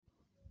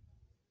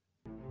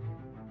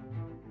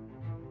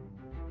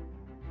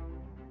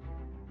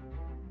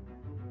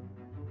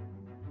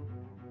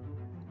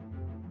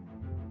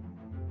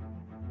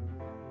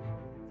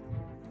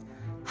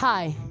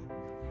Hi,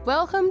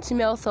 welcome to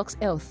Mel Talks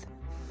Health,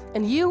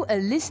 and you are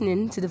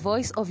listening to the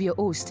voice of your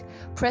host,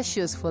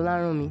 Precious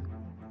Folaranmi.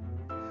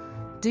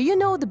 Do you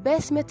know the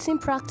best medicine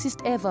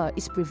practiced ever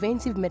is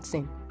preventive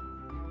medicine?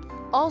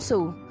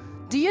 Also,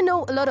 do you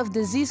know a lot of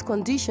disease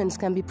conditions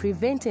can be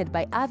prevented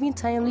by having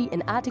timely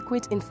and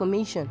adequate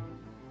information?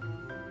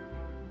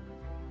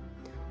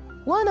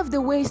 One of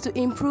the ways to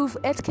improve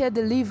healthcare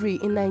delivery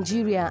in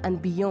Nigeria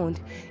and beyond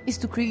is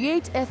to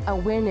create health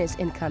awareness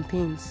and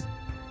campaigns.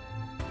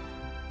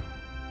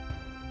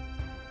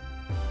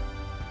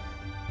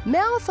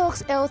 Mel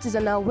Talks Health is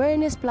an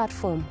awareness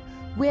platform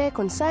where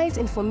concise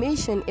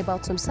information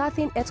about some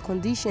certain health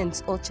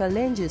conditions or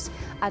challenges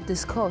are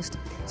discussed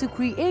to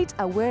create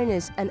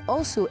awareness and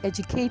also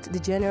educate the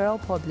general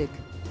public.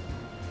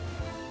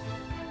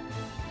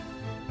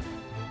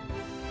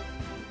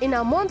 In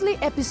our monthly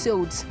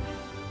episodes,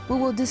 we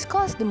will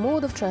discuss the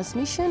mode of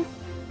transmission,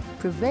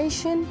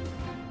 prevention,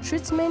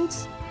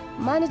 treatment,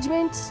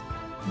 management,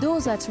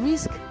 those at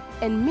risk,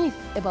 and myth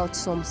about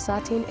some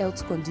certain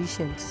health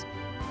conditions.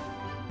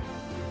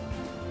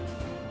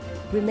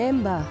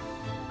 Remember,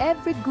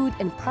 every good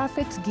and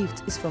perfect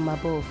gift is from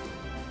above.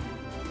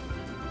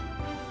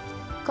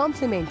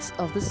 Compliments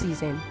of the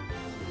season.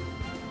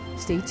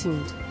 Stay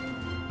tuned.